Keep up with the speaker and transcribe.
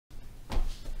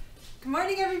Good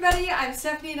morning everybody, I'm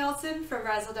Stephanie Nelson from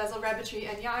Razzle Dazzle Rabbitry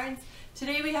and Yarns.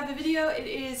 Today we have a video. It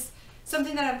is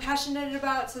something that I'm passionate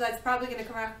about, so that's probably going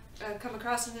to come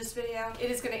across in this video.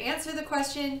 It is going to answer the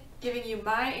question, giving you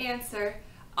my answer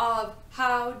of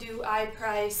how do I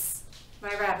price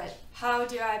my rabbit? How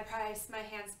do I price my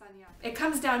hand-spun yarn? It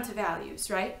comes down to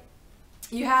values, right?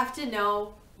 You have to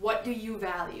know, what do you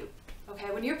value?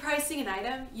 Okay, when you're pricing an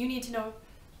item, you need to know,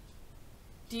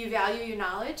 do you value your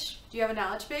knowledge? Do you have a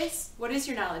knowledge base? What is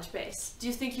your knowledge base? Do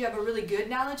you think you have a really good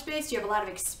knowledge base? Do you have a lot of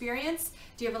experience?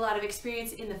 Do you have a lot of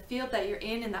experience in the field that you're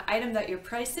in the item that you're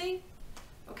pricing?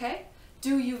 Okay?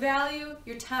 Do you value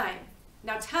your time?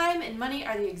 Now, time and money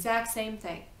are the exact same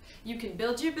thing. You can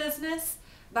build your business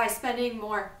by spending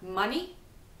more money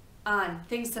on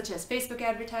things such as Facebook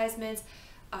advertisements,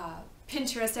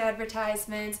 Pinterest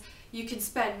advertisements. You can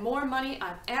spend more money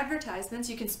on advertisements.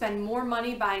 You can spend more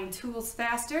money buying tools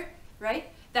faster, right?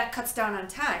 That cuts down on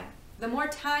time. The more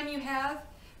time you have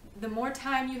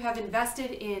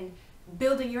invested in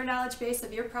building your knowledge base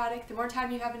of your product, the more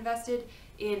time you have invested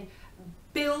in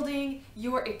building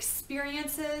your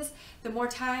experiences, the more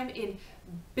time in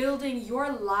building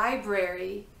your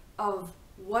library of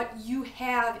what you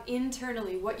have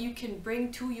internally, what you can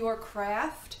bring to your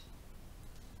craft,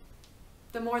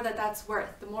 the more that's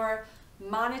worth, the more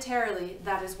monetarily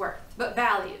that is worth. But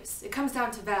values, it comes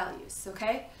down to values,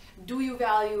 okay? Do you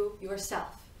value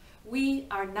yourself? We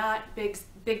are not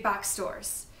big box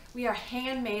stores. We are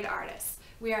handmade artists.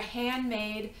 We are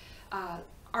handmade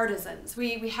artisans.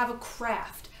 We have a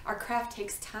craft. Our craft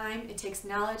takes time, it takes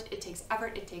knowledge, it takes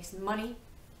effort, it takes money,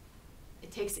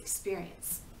 it takes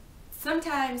experience.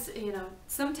 Sometimes,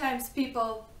 sometimes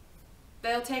people,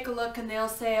 they'll take a look and they'll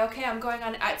say, okay, I'm going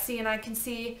on Etsy and I can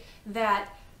see that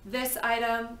this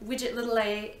item, widget little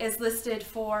a, is listed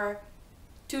for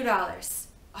 $2.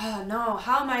 Oh no,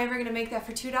 how am I ever going to make that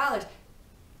for $2?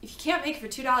 If you can't make it for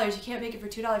 $2, you can't make it for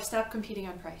 $2. Stop competing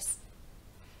on price.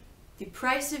 The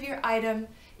price of your item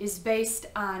is based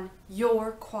on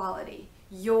your quality,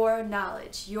 your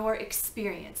knowledge, your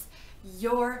experience,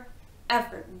 your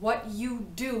effort, what you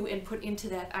do and put into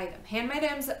that item. Handmade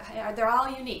items, they're all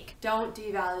unique. Don't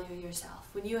devalue yourself.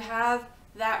 When you have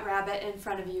that rabbit in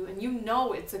front of you and you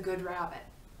know it's a good rabbit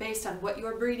based on what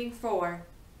you're breeding for,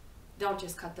 don't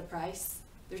just cut the price.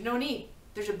 There's no need.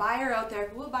 There's a buyer out there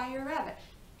who will buy your rabbit.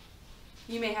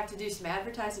 You may have to do some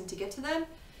advertising to get to them.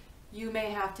 You may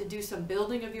have to do some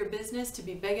building of your business to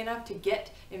be big enough to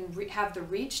get and have the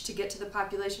reach to get to the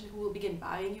population who will begin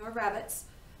buying your rabbits.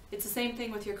 It's the same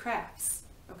thing with your crafts,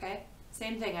 okay?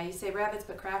 Same thing. I used to say rabbits,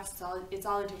 but crafts, it's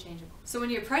all interchangeable. So when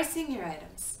you're pricing your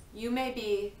items, you may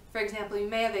be, for example, you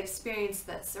may have experienced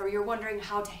this, or you're wondering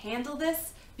how to handle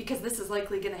this because this is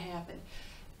likely going to happen.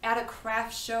 At a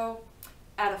craft show,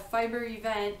 at a fiber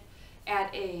event,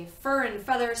 at a fur and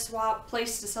feather swap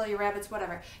place to sell your rabbits,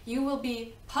 whatever, you will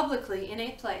be publicly in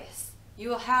a place. You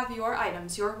will have your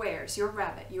items, your wares, your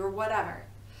rabbit, your whatever.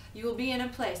 You will be in a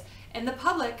place. And the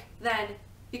public then,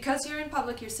 because you're in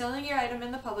public, you're selling your item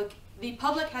in the public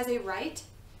has a right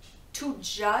to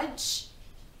judge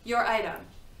your item.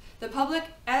 The public,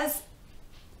 as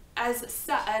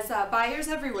buyers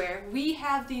everywhere, we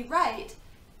have the right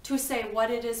to say what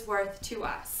it is worth to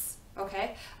us,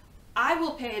 okay? I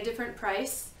will pay a different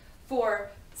price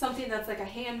for something that's like a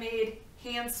handmade,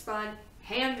 hand-spun,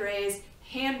 hand-raised,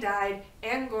 hand-dyed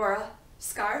Angora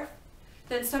scarf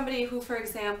than somebody who, for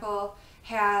example,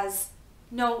 has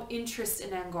no interest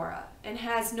in Angora and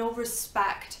has no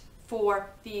respect for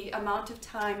the amount of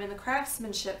time and the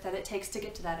craftsmanship that it takes to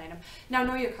get to that item. Now,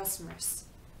 know your customers.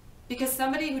 Because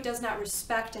somebody who does not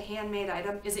respect a handmade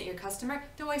item isn't your customer,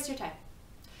 don't waste your time.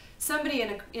 Somebody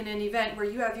in an event where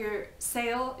you have your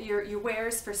sale, your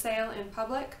wares for sale in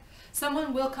public,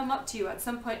 someone will come up to you at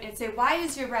some point and say, why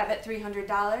is your rabbit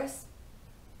 $300?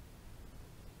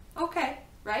 Okay,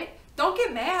 right? Don't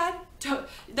get mad.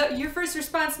 Your first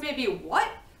response may be, what?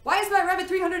 Why is my rabbit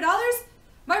 $300?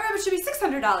 My rabbit should be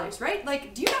 $600, right?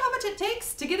 Like, do you know how much it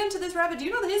takes to get into this rabbit? Do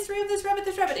you know the history of this rabbit?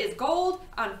 This rabbit is gold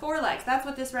on 4 legs. That's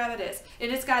what this rabbit is.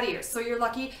 And it's got ears. So you're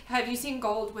lucky. Have you seen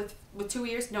gold with 2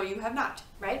 ears? No, you have not,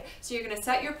 right? So you're going to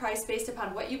set your price based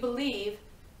upon what you believe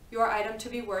your item to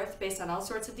be worth based on all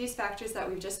sorts of these factors that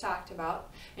we've just talked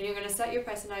about. And you're going to set your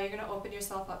price, and now you're going to open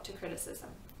yourself up to criticism.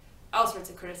 All sorts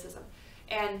of criticism.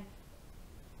 And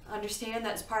understand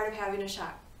that's part of having a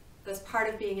shop. That's part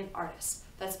of being an artist.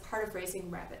 That's part of raising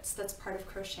rabbits. That's part of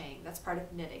crocheting. That's part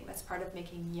of knitting. That's part of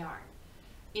making yarn.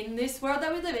 In this world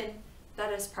that we live in,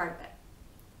 that is part of it.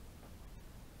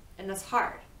 And that's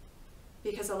hard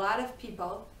because a lot of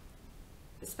people,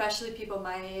 especially people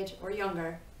my age or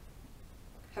younger,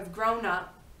 have grown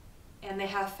up and they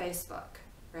have Facebook,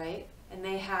 right? And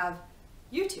they have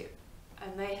YouTube,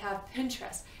 and they have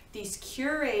Pinterest. These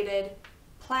curated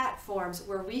platforms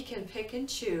where we can pick and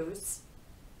choose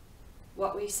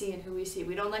what we see and who we see.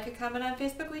 We don't like a comment on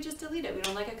Facebook, we just delete it. We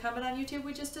don't like a comment on YouTube,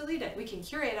 we just delete it. We can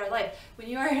curate our life. When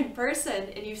you are in person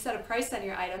and you set a price on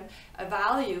your item, a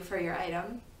value for your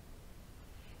item,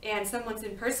 and someone's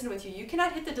in person with you, you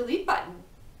cannot hit the delete button.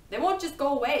 They won't just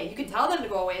go away. You can tell them to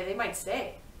go away, they might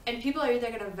stay. And people are either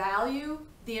going to value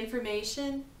the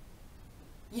information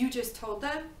you just told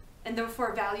them, and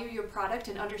therefore value your product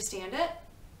and understand it,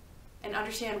 and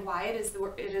understand why it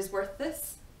is worth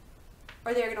this,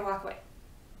 or they're going to walk away.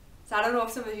 So I don't know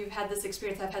if some of you have had this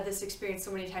experience. I've had this experience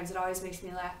so many times, it always makes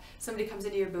me laugh. Somebody comes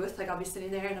into your booth, like I'll be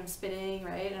sitting there and I'm spinning,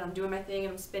 right, and I'm doing my thing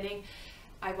and I'm spinning.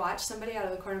 I watch somebody out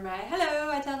of the corner of my eye, hello,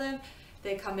 I tell them,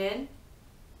 they come into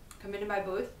my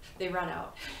booth, they run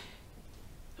out.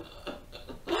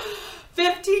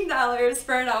 $15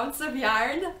 for an ounce of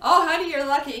yarn? Oh honey, you're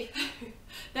lucky.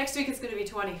 Next week it's going to be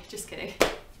 20, just kidding.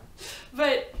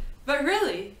 But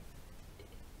really,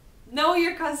 know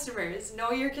your customers,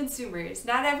 know your consumers.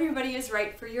 Not everybody is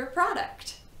right for your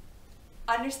product.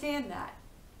 Understand that.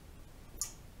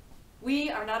 We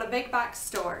are not a big box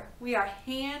store. We are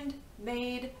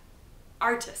handmade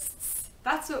artists.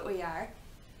 That's what we are.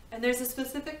 And there's a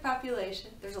specific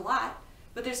population, there's a lot,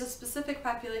 but there's a specific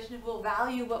population who will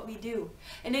value what we do.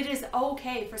 And it is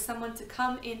okay for someone to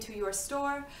come into your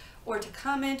store or to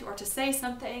comment or to say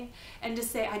something and to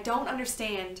say, I don't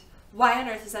understand, why on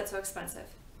earth is that so expensive?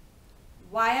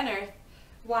 Why on earth?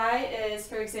 Why is,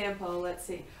 for example, let's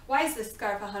see, why is this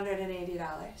scarf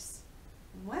 $180?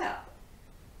 Well,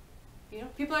 you know,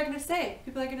 people are going to say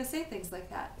things like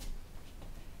that.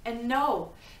 And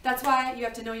no, that's why you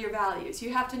have to know your values.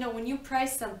 You have to know when you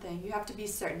price something, you have to be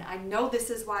certain. I know this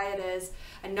is why it is.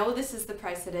 I know this is the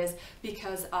price it is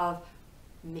because of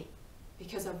me.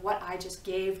 Because of what I just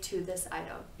gave to this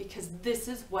item. Because this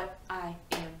is what I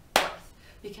am worth.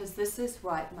 Because this is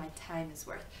what my time is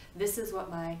worth. This is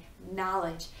what my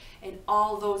knowledge and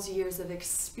all those years of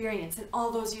experience and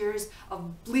all those years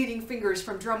of bleeding fingers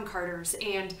from drum carters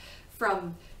and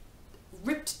from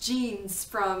ripped jeans,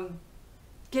 from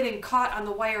getting caught on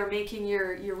the wire making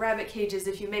your rabbit cages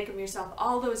if you make them yourself,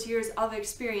 all those years of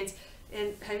experience.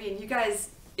 And I mean, you guys,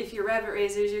 if you're rabbit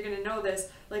raisers, you're gonna know this,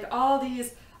 like all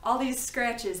these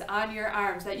scratches on your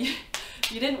arms that you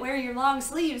didn't wear your long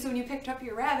sleeves when you picked up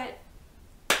your rabbit.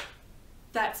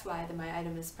 That's why my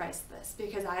item is priced this,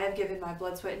 because I have given my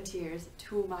blood, sweat, and tears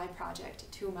to my project,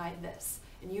 to my this,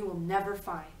 and you will never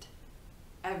find,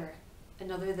 ever,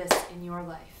 another this in your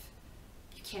life.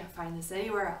 You can't find this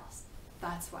anywhere else.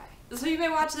 That's why. So you may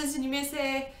watch this and you may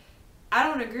say, I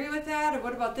don't agree with that, or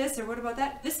what about this, or what about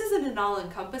that? This isn't an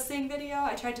all-encompassing video.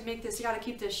 I tried to make this, you gotta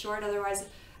keep this short, otherwise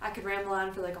I could ramble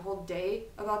on for like a whole day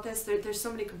about this. There's so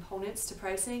many components to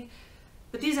pricing.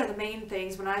 But these are the main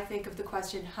things when I think of the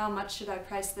question, how much should I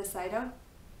price this item?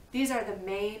 These are the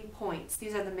main points.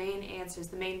 These are the main answers,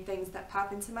 the main things that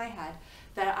pop into my head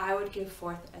that I would give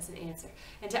forth as an answer.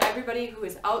 And to everybody who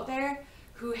is out there,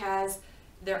 who has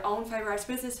their own fiber arts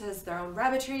business, has their own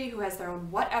rabbitry, who has their own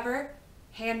whatever,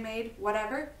 handmade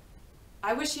whatever,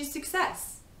 I wish you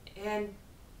success. And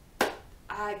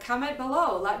comment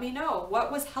below, let me know what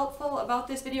was helpful about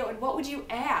this video and what would you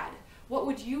add? What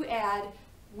would you add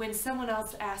when someone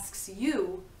else asks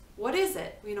you, what is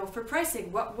it, you know, for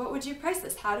pricing? What would you price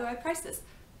this? How do I price this?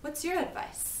 What's your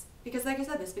advice? Because like I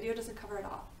said, this video doesn't cover it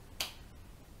all.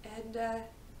 And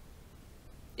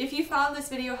if you found this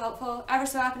video helpful, ever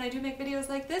so often I do make videos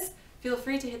like this, feel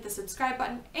free to hit the subscribe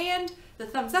button and the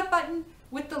thumbs up button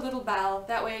with the little bell.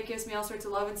 That way it gives me all sorts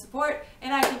of love and support,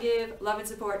 and I can give love and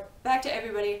support back to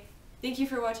everybody. Thank you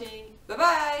for watching.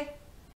 Bye-bye!